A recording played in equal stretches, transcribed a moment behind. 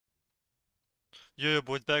Yeah,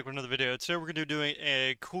 boys, back with another video. Today we're going to be doing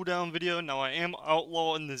a cooldown video. Now I am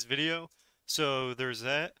outlaw in this video, so there's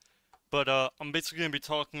that. But I'm basically going to be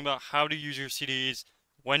talking about how to use your CDs,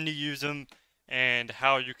 when to use them, and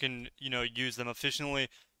how you can, use them efficiently.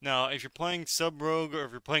 Now, if you're playing Sub Rogue or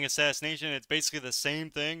if you're playing Assassination, it's basically the same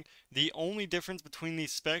thing. The only difference between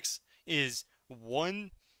these specs is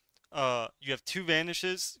one, you have two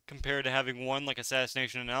vanishes compared to having one like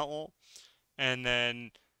Assassination and Outlaw, and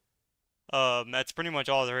then that's pretty much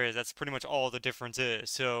all there is. That's pretty much all the difference is.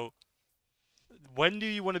 So when do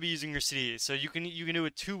you want to be using your CDs? So you can do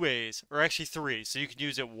it two ways, or actually three. So you can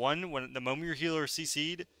use it one when the moment your healer is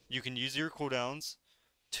CC'd, you can use your cooldowns.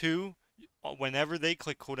 Two, whenever they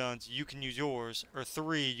click cooldowns, you can use yours. Or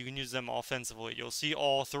three, you can use them offensively. You'll see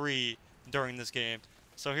all three during this game.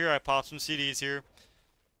 So here I pop some CDs here.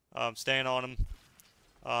 Staying on them.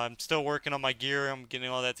 I'm still working on my gear. I'm getting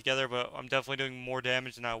all that together, but I'm definitely doing more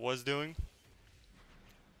damage than I was doing.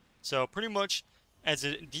 So pretty much as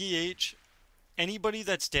a DH, anybody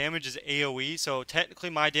that's damaged is AoE. So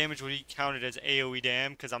technically my damage would be counted as AoE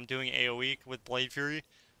dam because I'm doing AoE with Blade Fury.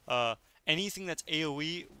 Uh, Anything that's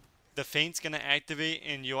AoE, the feint's gonna activate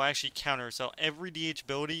and you'll actually counter. So every DH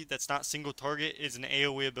ability that's not single target is an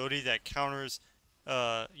AoE ability that counters,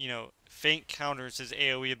 feint counters his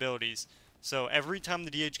AoE abilities. So every time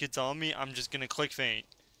the DH gets on me, I'm just gonna click feint.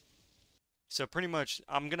 So pretty much,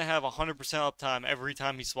 I'm gonna have 100% uptime every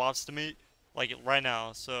time he swaps to me, like right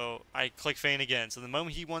now. So I click feint again. So the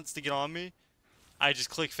moment he wants to get on me, I just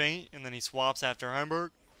click feint, and then he swaps after Heimberg.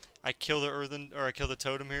 I kill the earthen, or I kill the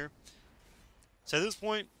totem here. So at this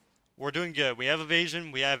point, we're doing good. We have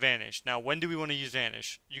evasion, we have vanish. Now, when do we want to use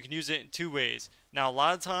vanish? You can use it in two ways. Now, a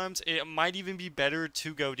lot of times, it might even be better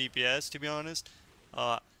to go DPS, to be honest.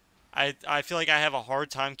 Uh, I feel like I have a hard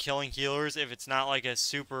time killing healers if it's not like a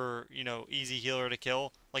super, easy healer to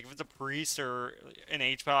kill. Like if it's a priest or an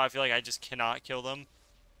H-POW, I feel like I just cannot kill them.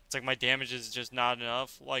 It's like my damage is just not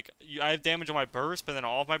enough. Like I have damage on my burst, but then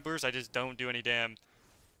all of my bursts I just don't do any damn.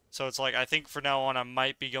 So it's like I think for now on I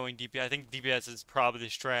might be going DPS. I think DPS is probably the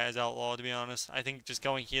strat as outlaw, to be honest. I think just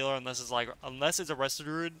going healer unless it's a Resto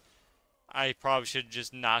Druid, I probably should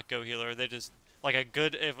just not go healer. They just like a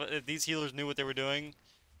good if these healers knew what they were doing,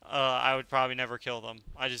 I would probably never kill them.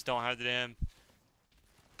 I just don't have the damn.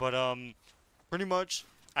 But pretty much,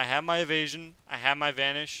 I have my evasion. I have my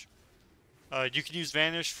vanish. You can use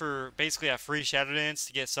vanish for basically a free shadow dance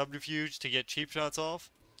to get subterfuge to get cheap shots off,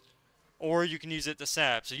 or you can use it to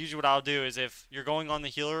sap. So usually what I'll do is if you're going on the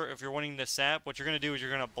healer, if you're wanting to sap, what you're gonna do is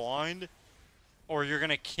you're gonna blind, or you're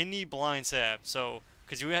gonna kidney blind sap. So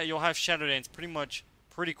because you'll have shadow dance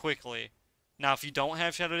pretty quickly. Now, if you don't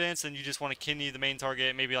have Shadow Dance, then you just want to kidney the main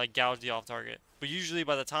target, maybe like gouge the off target. But usually,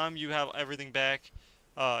 by the time you have everything back,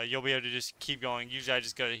 you'll be able to just keep going. Usually, I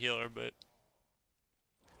just go to healer, but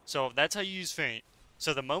so that's how you use feint.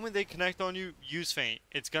 So the moment they connect on you, use feint.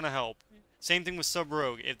 It's gonna help. Same thing with Sub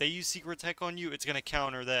Rogue. If they use Secret Tech on you, it's gonna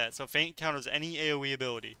counter that. So feint counters any AoE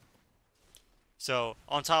ability. So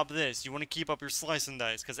on top of this, you want to keep up your slice and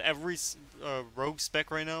dice because every rogue spec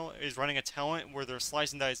right now is running a talent where their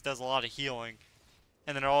slice and dice does a lot of healing,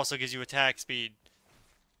 and then it also gives you attack speed.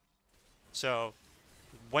 So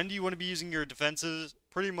when do you want to be using your defenses?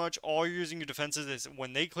 Pretty much all you're using your defenses is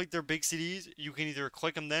when they click their big CDs, you can either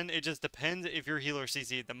click them then. It just depends if your healer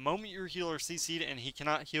CC'd. The moment your healer CC'd and he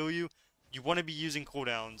cannot heal you, you want to be using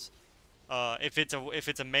cooldowns. If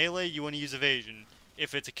it's a melee, you want to use evasion.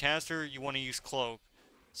 If it's a caster, you want to use cloak.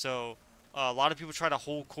 So a lot of people try to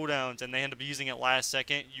hold cooldowns and they end up using it last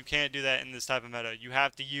second. You can't do that in this type of meta. You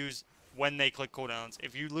have to use when they click cooldowns.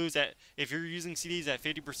 If you're using CDs at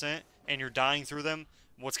 50% and you're dying through them,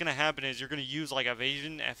 what's gonna happen is you're gonna use like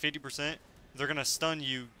evasion at 50%. They're gonna stun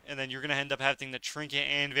you, and then you're gonna end up having to trinket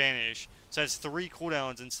and vanish. So it's three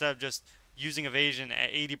cooldowns instead of just using evasion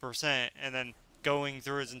at 80% and then going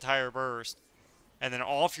through his entire burst. And then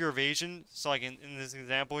off your evasion, so like in this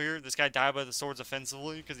example here, this guy died by the swords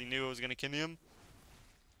offensively because he knew it was going to kill him.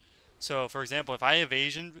 So for example, if I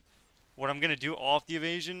evasion, what I'm going to do off the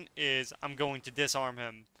evasion is I'm going to disarm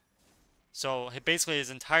him. So basically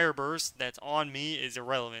his entire burst that's on me is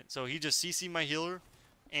irrelevant. So he just CC'd my healer,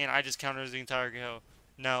 and I just countered the entire go.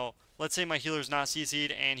 Now, let's say my healer's not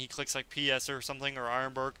CC'd and he clicks like PS or something or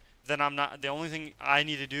Ironberg, then I'm not, the only thing I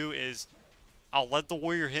need to do is I'll let the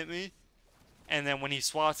warrior hit me, and then when he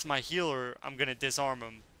swats my healer, I'm going to disarm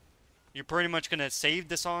him. You're pretty much going to save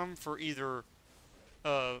disarm for either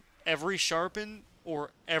every sharpen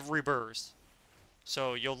or every burst.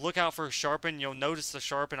 So you'll look out for sharpen, you'll notice the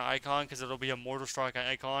sharpen icon because it'll be a mortal strike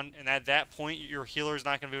icon, and at that point your healer is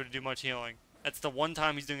not going to be able to do much healing. That's the one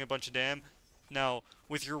time he's doing a bunch of damage. Now,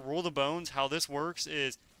 with your roll the bones, how this works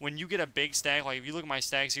is when you get a big stack, like if you look at my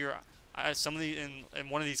stacks here, some of the in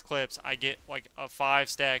one of these clips, I get like a 5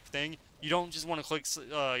 stack thing. You don't just want to click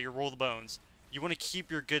your roll the bones. You want to keep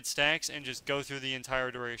your good stacks and just go through the entire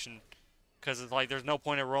duration. Because it's like there's no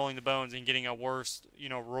point of rolling the bones and getting a worse,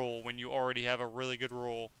 roll when you already have a really good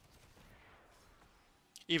roll.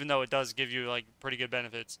 Even though it does give you like pretty good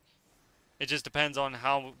benefits. It just depends on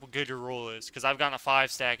how good your roll is. Because I've gotten a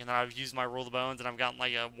 5 stack and then I've used my roll the bones and I've gotten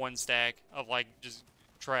like a 1 stack of like just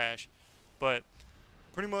trash. But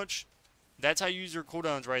pretty much that's how you use your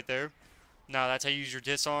cooldowns right there. Now that's how you use your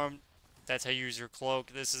disarm. That's how you use your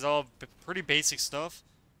cloak. This is all pretty basic stuff.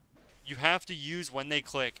 You have to use when they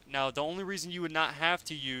click. Now, the only reason you would not have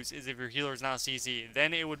to use is if your healer is not CC.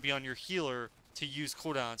 Then it would be on your healer to use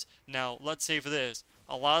cooldowns. Now, let's say for this.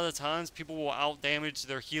 A lot of the times, people will out-damage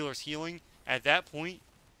their healer's healing. At that point,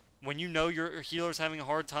 when you know your healer's having a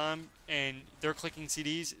hard time and they're clicking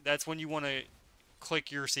CDs, that's when you want to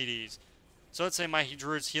click your CDs. So let's say my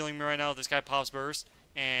druid's healing me right now. This guy pops burst,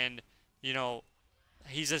 and,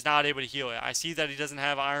 he's just not able to heal it. I see that he doesn't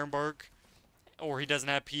have Ironbark, or he doesn't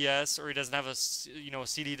have PS, or he doesn't have a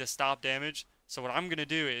CD to stop damage. So what I'm gonna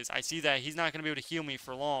do is I see that he's not gonna be able to heal me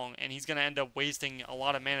for long, and he's gonna end up wasting a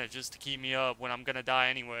lot of mana just to keep me up when I'm gonna die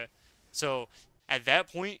anyway. So at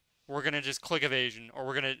that point, we're gonna just click evasion, or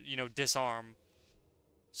we're gonna disarm.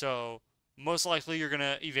 So most likely you're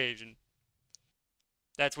gonna evasion.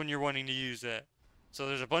 That's when you're wanting to use that. So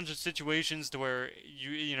there's a bunch of situations to where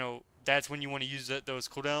that's when you want to use those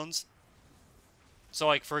cooldowns. So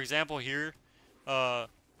like for example here. I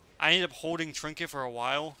ended up holding Trinket for a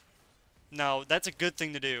while. Now, that's a good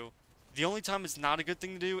thing to do. The only time it's not a good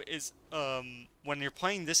thing to do is when you're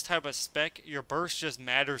playing this type of spec, your burst just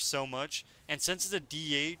matters so much. And since it's a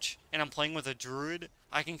DH and I'm playing with a Druid,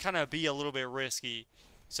 I can kind of be a little bit risky.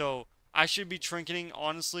 So I should be Trinketing,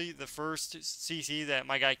 honestly, the first CC that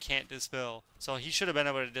my guy can't dispel. So he should have been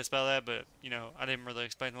able to dispel that, but, I didn't really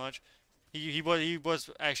expect much. He was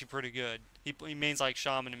actually pretty good. He mains like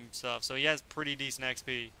Shaman and stuff, so he has pretty decent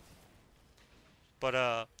XP.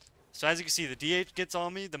 But so as you can see, the DH gets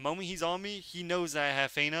on me. The moment he's on me, he knows that I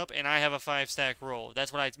have Feint up and I have a 5-stack roll.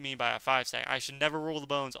 That's what I mean by a 5-stack. I should never roll the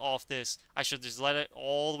bones off this. I should just let it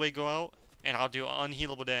all the way go out, and I'll do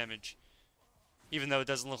unhealable damage. Even though it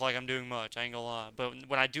doesn't look like I'm doing much, I ain't gonna lie. But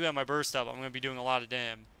when I do have my burst up, I'm gonna be doing a lot of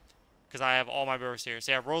damage. Because I have all my bursts here.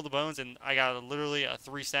 See, I rolled the bones and I got literally a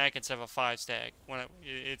 3-stack instead of a 5-stack. When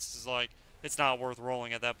it's like, it's not worth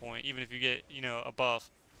rolling at that point, even if you get, a buff.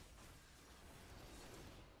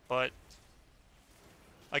 But,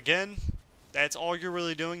 again, that's all you're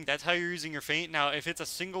really doing. That's how you're using your Feint. Now, if it's a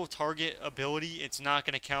single target ability, it's not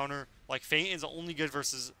going to counter. Like, Feint is only good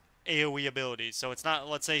versus AoE abilities. So it's not,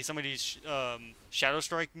 let's say somebody's Shadow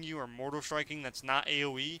Striking you or Mortal Striking that's not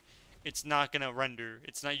AoE. It's not going to render.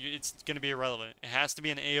 It's going to be irrelevant. It has to be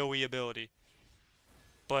an AoE ability.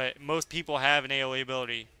 But most people have an AoE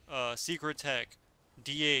ability. Secret Tech,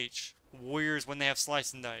 DH, Warriors when they have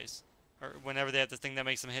Slice and Dice. Or whenever they have the thing that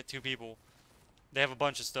makes them hit 2 people. They have a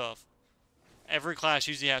bunch of stuff. Every class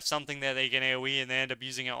usually has something that they can AoE and they end up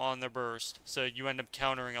using it on their burst. So you end up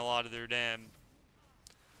countering a lot of their dam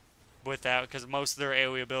with that, because most of their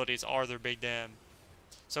AoE abilities are their big dam.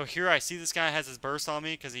 So here I see this guy has his burst on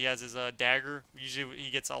me because he has his dagger. Usually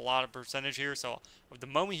he gets a lot of percentage here. So the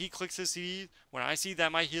moment he clicks his CD, when I see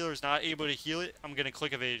that my healer is not able to heal it, I'm going to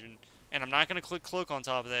click evasion. And I'm not going to click cloak on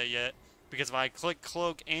top of that yet, because if I click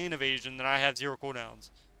cloak and evasion, then I have 0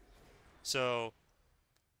 cooldowns. So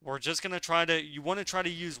we're just going to try to, you want to try to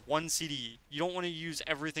use 1 CD. You don't want to use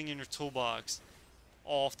everything in your toolbox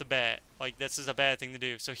off the bat. Like, this is a bad thing to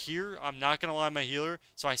do. So here, I'm not going to lie my healer,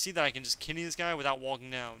 so I see that I can just kidney this guy without walking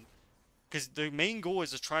down. Because the main goal is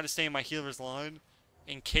to try to stay in my healer's line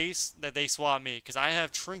in case that they swap me. Because I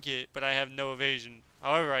have Trinket, but I have no evasion.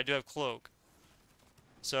 However, I do have Cloak.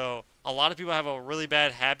 So, a lot of people have a really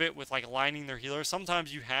bad habit with, like, lining their healer.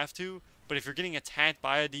 Sometimes you have to, but if you're getting attacked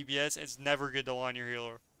by a DPS, it's never good to line your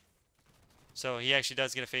healer. So, he actually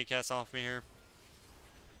does get a fake cast off me here.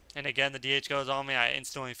 And again, the DH goes on me, I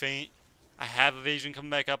instantly faint. I have evasion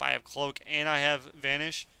coming back up, I have cloak, and I have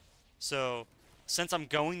vanish. So, since I'm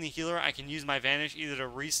going the healer, I can use my vanish either to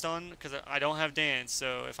restun, because I don't have dance.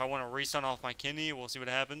 So, if I want to restun off my kidney, we'll see what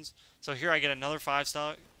happens. So here I get another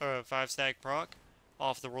 5-stack proc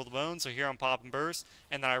off the roll the bones. So here I'm popping burst,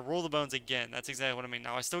 and then I roll the bones again. That's exactly what I mean.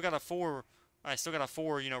 Now I still got a 4,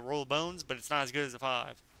 roll the bones, but it's not as good as a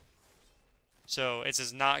 5. So it's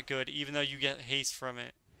just not good, even though you get haste from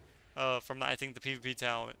it. From I think the PvP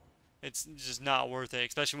talent. It's just not worth it,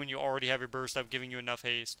 especially when you already have your burst up giving you enough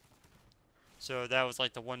haste. So that was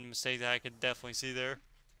like the one mistake that I could definitely see there.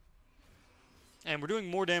 And we're doing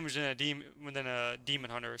more damage than a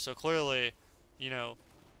demon hunter. So clearly, you know,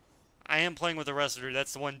 I am playing with a wrestler.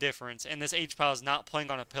 That's the one difference. And this H-Pal is not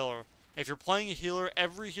playing on a pillar. If you're playing a healer,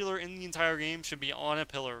 every healer in the entire game should be on a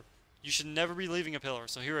pillar. You should never be leaving a pillar.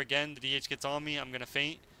 So here again, the DH gets on me. I'm going to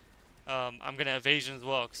feint. I'm going to evasion as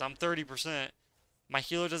well because I'm 30%. My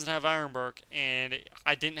healer doesn't have Ironbark, and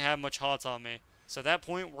I didn't have much HOTS on me. So at that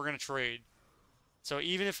point, we're going to trade. So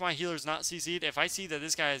even if my healer's not CC'd, if I see that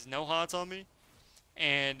this guy has no HOTS on me,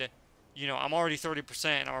 and I'm already 30%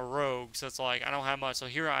 and I'm a rogue, so it's like I don't have much. So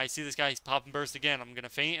here I see this guy, he's popping burst again. I'm gonna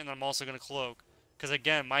feint and then I'm also gonna cloak, because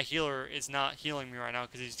again my healer is not healing me right now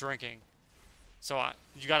because he's drinking. So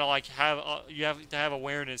you gotta like you have to have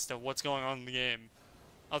awareness to what's going on in the game.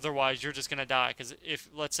 Otherwise you're just gonna die. Because if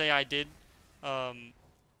um,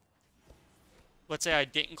 let's say I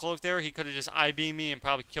didn't cloak there, he could have just I-beamed me and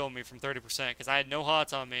probably killed me from 30% because I had no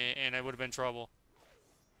HOTS on me and I would have been trouble.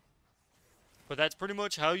 But that's pretty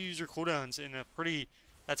much how you use your cooldowns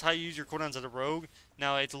that's how you use your cooldowns as a rogue.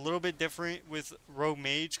 Now it's a little bit different with rogue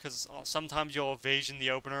mage because sometimes you'll evasion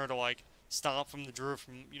the opener to like stop from the druid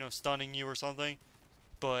from stunning you or something.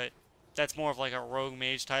 But that's more of like a rogue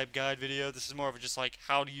mage type guide video. This is more of just like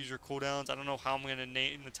how to use your cooldowns. I don't know how I'm gonna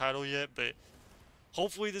name the title yet, but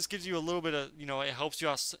hopefully this gives you a little bit of it helps you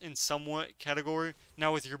out in somewhat category.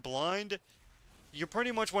 Now with your blind, you're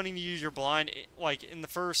pretty much wanting to use your blind like in the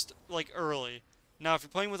first early. Now if you're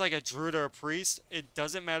playing with like a druid or a priest, it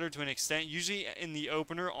doesn't matter to an extent. Usually in the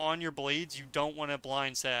opener on your blades, you don't want to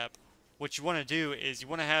blind sap. What you want to do is you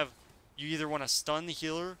either want to stun the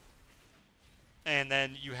healer and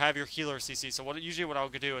then you have your healer CC. So what I'll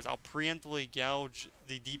do is I'll preemptively gouge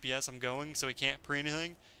the DPS I'm going so he can't pre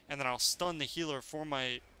anything, and then I'll stun the healer for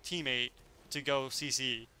my teammate to go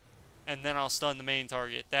CC, and then I'll stun the main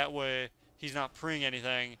target. That way he's not preing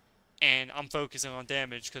anything, and I'm focusing on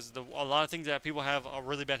damage, because a lot of things that people have a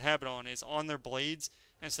really bad habit on is on their blades,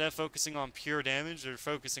 instead of focusing on pure damage, they're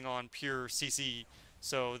focusing on pure CC.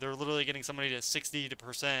 So they're literally getting somebody to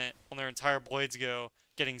 60% on their entire blades go,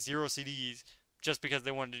 getting 0 CDs, just because they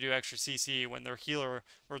wanted to do extra CC when their healer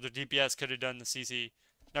or their DPS could have done the CC.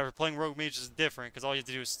 Now if you're playing rogue mage, is different, because all you have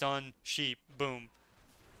to do is stun, sheep, boom.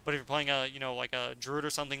 But if you're playing like a druid or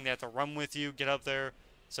something, they have to run with you, get up there,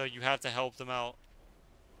 so you have to help them out.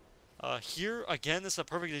 Here, again, this is a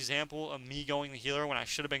perfect example of me going the healer when I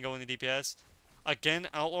should have been going the DPS. Again,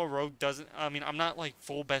 Outlaw Rogue doesn't, I'm not like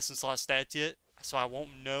full best in slot stats yet, so I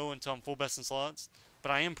won't know until I'm full best in slots, but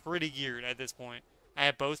I am pretty geared at this point. I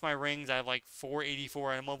have both my rings, I have like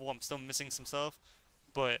 484 item level, I'm still missing some stuff,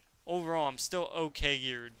 but overall, I'm still okay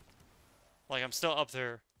geared. Like, I'm still up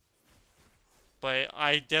there. But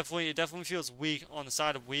it definitely feels weak on the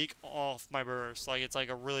side of weak off my burst. Like, it's like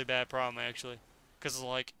a really bad problem, actually. Because,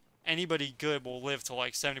 like, anybody good will live to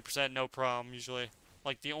like 70% no problem, usually.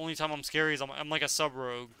 Like, the only time I'm scary is I'm like a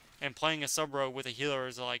sub-rogue. And playing a sub-rogue with a healer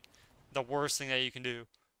is like the worst thing that you can do.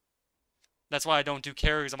 That's why I don't do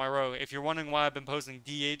carries on my rogue. If you're wondering why I've been posting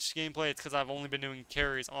DH gameplay, it's because I've only been doing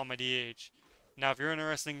carries on my DH. Now, if you're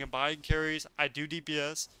interested in buying carries, I do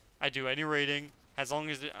DPS. I do any rating. As long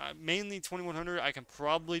as mainly 2100, I can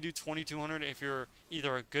probably do 2200 if you're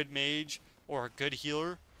either a good mage or a good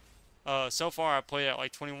healer. So far I played at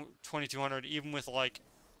like 2200, even with like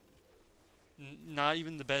not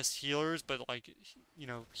even the best healers, but like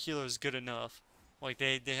healers good enough. Like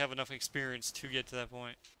they have enough experience to get to that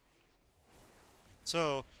point.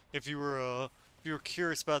 So if you were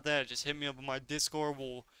curious about that, just hit me up on my Discord.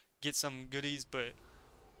 We'll get some goodies. But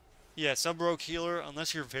yeah, sub rogue healer,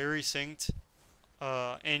 unless you're very synced.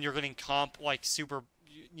 And you're getting comp like super,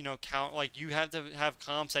 count, like you have to have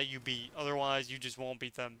comps that you beat. Otherwise, you just won't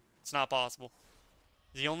beat them. It's not possible.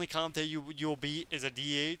 The only comp that you'll beat is a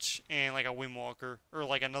DH and like a Windwalker or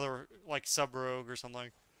like another like sub rogue or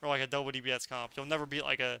something, or like a double DPS comp. You'll never beat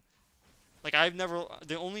the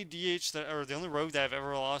only DH or the only rogue that I've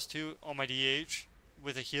ever lost to on my DH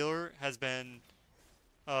with a healer has been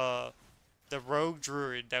uh the rogue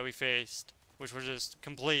druid that we faced, which was just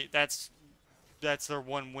complete. That's their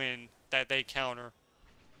one win that they counter.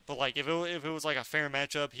 But like if it was like a fair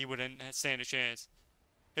matchup, he wouldn't stand a chance.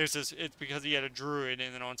 It's because he had a druid,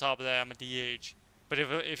 and then on top of that, I'm a DH. But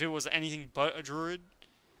if it was anything but a druid,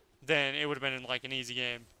 then it would have been like an easy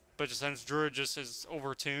game. But just since druid just is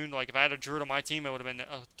overtuned, like if I had a druid on my team, it would have been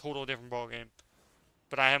a total different ball game.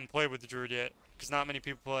 But I haven't played with the druid yet because not many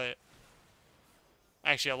people play it.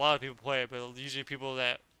 Actually, a lot of people play it, but usually people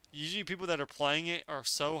that are playing it are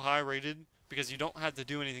so high rated because you don't have to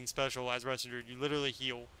do anything special as Wrestler Druid. You literally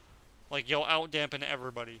heal. Like, you'll out dampen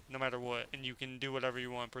everybody, no matter what, and you can do whatever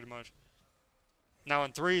you want, pretty much. Now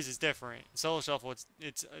in threes, it's different. In solo shuffle,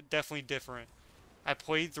 it's definitely different. I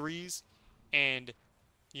played threes, and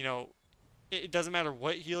you know, it doesn't matter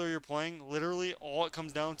what healer you're playing. Literally, all it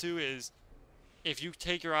comes down to is if you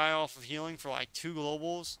take your eye off of healing for like two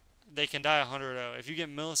globals, they can die 100-0. If you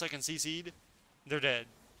get millisecond CC'd, they're dead.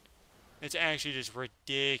 It's actually just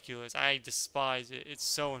ridiculous. I despise it. It's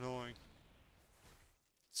so annoying.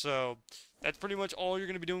 So that's pretty much all you're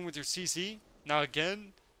going to be doing with your CC. Now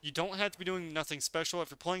again, you don't have to be doing nothing special. If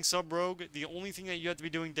you're playing sub rogue, the only thing that you have to be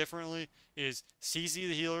doing differently is CC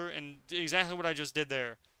the healer, and exactly what I just did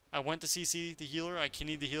there. I went to CC the healer, I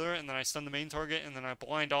kidneyed the healer, and then I stunned the main target, and then I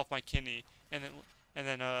blind off my kidney. And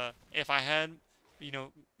then if I had,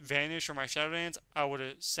 vanish or my shadow dance, I would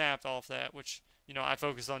have sapped off that, which I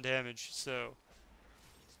focused on damage. So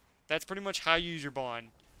that's pretty much how you use your bond.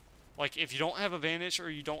 Like, if you don't have a Vanish or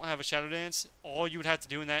you don't have a Shadow Dance, all you would have to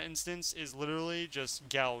do in that instance is literally just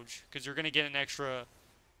gouge, because you're going to get an extra,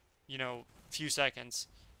 few seconds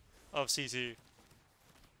of CC.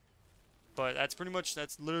 But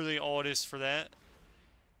that's literally all it is for that.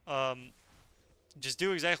 Um, just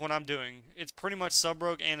do exactly what I'm doing. It's pretty much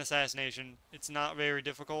Sub-Rogue and Assassination. It's not very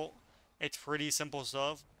difficult. It's pretty simple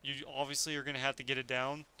stuff. You obviously are going to have to get it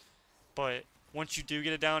down, but once you do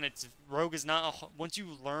get it down, it's rogue is not once you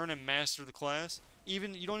learn and master the class,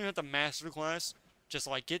 even you don't even have to master the class, just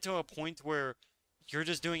like get to a point where you're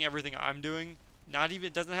just doing everything I'm doing. Not even,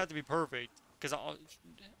 it doesn't have to be perfect, because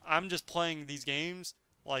I'm just playing these games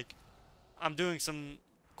like I'm doing some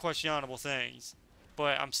questionable things,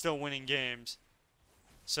 but I'm still winning games.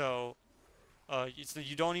 So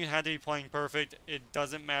you don't even have to be playing perfect. It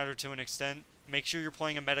doesn't matter to an extent. Make sure you're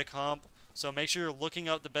playing a meta comp. So make sure you're looking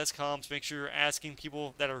up the best comps. Make sure you're asking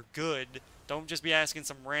people that are good. Don't just be asking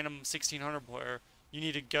some random 1600 player. You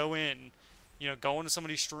need to go in, go into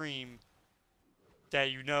somebody's stream that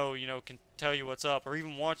can tell you what's up, or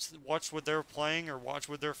even watch what they're playing or watch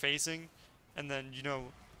what they're facing, and then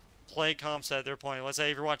play comps that they're playing. Let's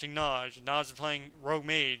say if you're watching Naj is playing Rogue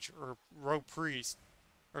Mage or Rogue Priest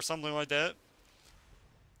or something like that.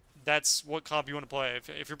 That's what comp you want to play.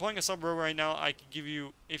 If you're playing a sub rogue right now, I can give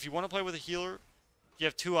you, if you want to play with a healer, you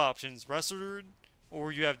have two options: Wrestler Druid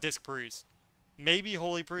or you have Disc Priest. Maybe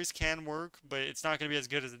Holy Priest can work, but it's not going to be as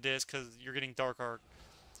good as a Disc because you're getting Dark Arc.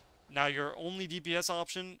 Now your only DPS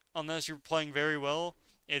option, unless you're playing very well,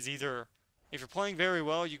 is either, if you're playing very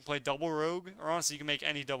well, you can play double rogue, or honestly you can make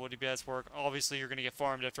any double DPS work. Obviously you're going to get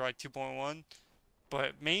farmed after like 2.1.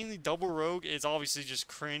 But mainly double rogue is obviously just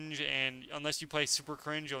cringe, and unless you play super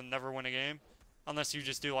cringe, you'll never win a game. Unless you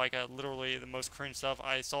just do like literally the most cringe stuff.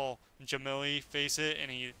 I saw Jamili face it, and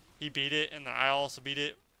he beat it, and then I also beat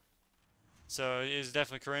it. So it is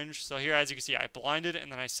definitely cringe. So here, as you can see, I blinded and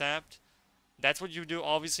then I sapped. That's what you would do.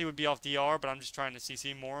 Obviously, it would be off DR, but I'm just trying to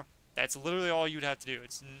CC more. That's literally all you'd have to do.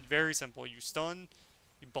 It's very simple. You stun,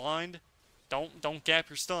 you blind. Don't gap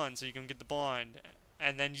your stun so you can get the blind,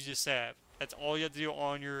 and then you just sap. That's all you have to do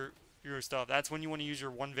on your stuff. That's when you want to use your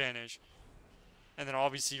one Vanish. And then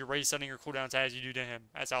obviously you're ready setting your cooldowns as you do to him.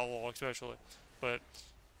 As outlaw especially. But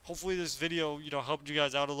hopefully this video, helped you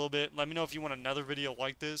guys out a little bit. Let me know if you want another video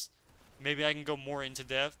like this. Maybe I can go more into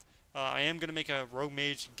depth. I am going to make a Rogue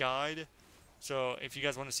Mage guide. So if you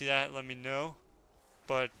guys want to see that, let me know.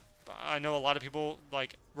 But I know a lot of people,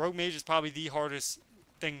 like, Rogue Mage is probably the hardest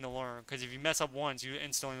thing to learn, because if you mess up once, you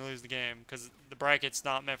instantly lose the game, because the bracket's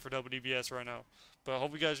not meant for double DPS right now. But I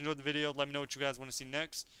hope you guys enjoyed the video. Let me know what you guys want to see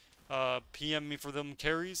next. PM me for them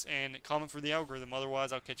carries, and comment for the algorithm.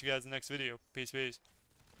 Otherwise, I'll catch you guys in the next video. Peace, peace.